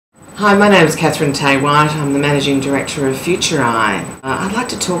Hi, my name is Katherine Teh-White. I'm the Managing Director of Futureyespot. I'd like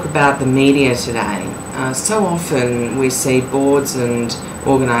to talk about the media today. So often we see boards and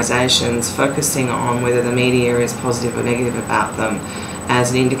organisations focusing on whether the media is positive or negative about them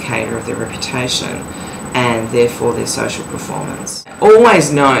as an indicator of their reputation and therefore their social performance.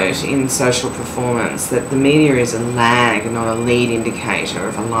 Always note in social performance that the media is a lag, not a lead indicator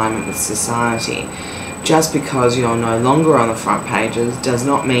of alignment with society. Just because you're no longer on the front pages does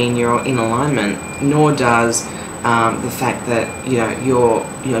not mean you're in alignment, nor does the fact that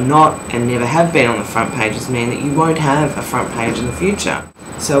you're not and never have been on the front pages mean that you won't have a front page in the future.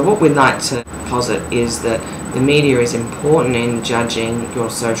 So what we'd like to posit is that the media is important in judging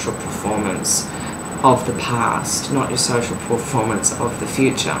your social performance of the past, not your social performance of the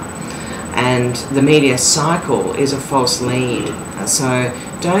future. And the media cycle is a false lead. So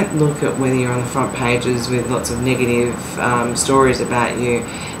don't look at whether you're on the front pages with lots of negative stories about you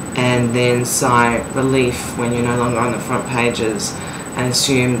and then sigh relief when you're no longer on the front pages and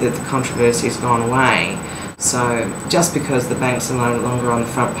assume that the controversy has gone away. So just because the banks are no longer on the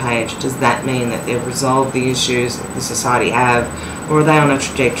front page, does that mean that they've resolved the issues that the society have, or are they on a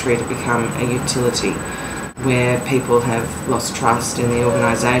trajectory to become a utility where people have lost trust in the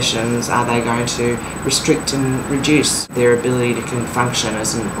organisations? Are they going to restrict and reduce their ability to function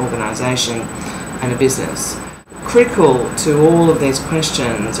as an organisation and a business? Critical to all of these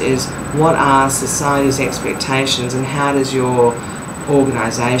questions is what are society's expectations and how does your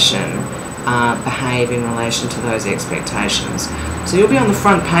organisation behave in relation to those expectations? So you'll be on the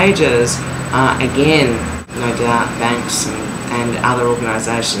front pages, again, no doubt, banks and other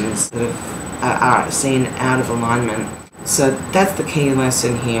organisations that are seen out of alignment. So that's the key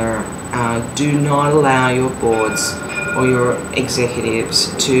lesson here. Do not allow your boards or your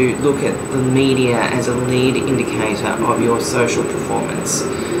executives to look at the media as a lead indicator of your social performance,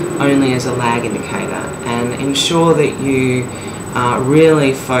 only as a lag indicator, and ensure that you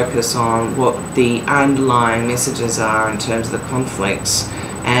really focus on what the underlying messages are in terms of the conflicts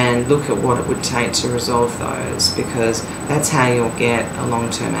and look at what it would take to resolve those, because that's how you'll get a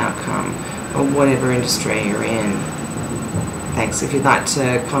long-term outcome of whatever industry you're in. Thanks. If you'd like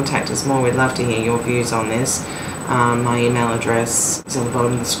to contact us more, we'd love to hear your views on this. My email address is on the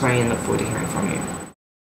bottom of the screen. Look forward to hearing from you.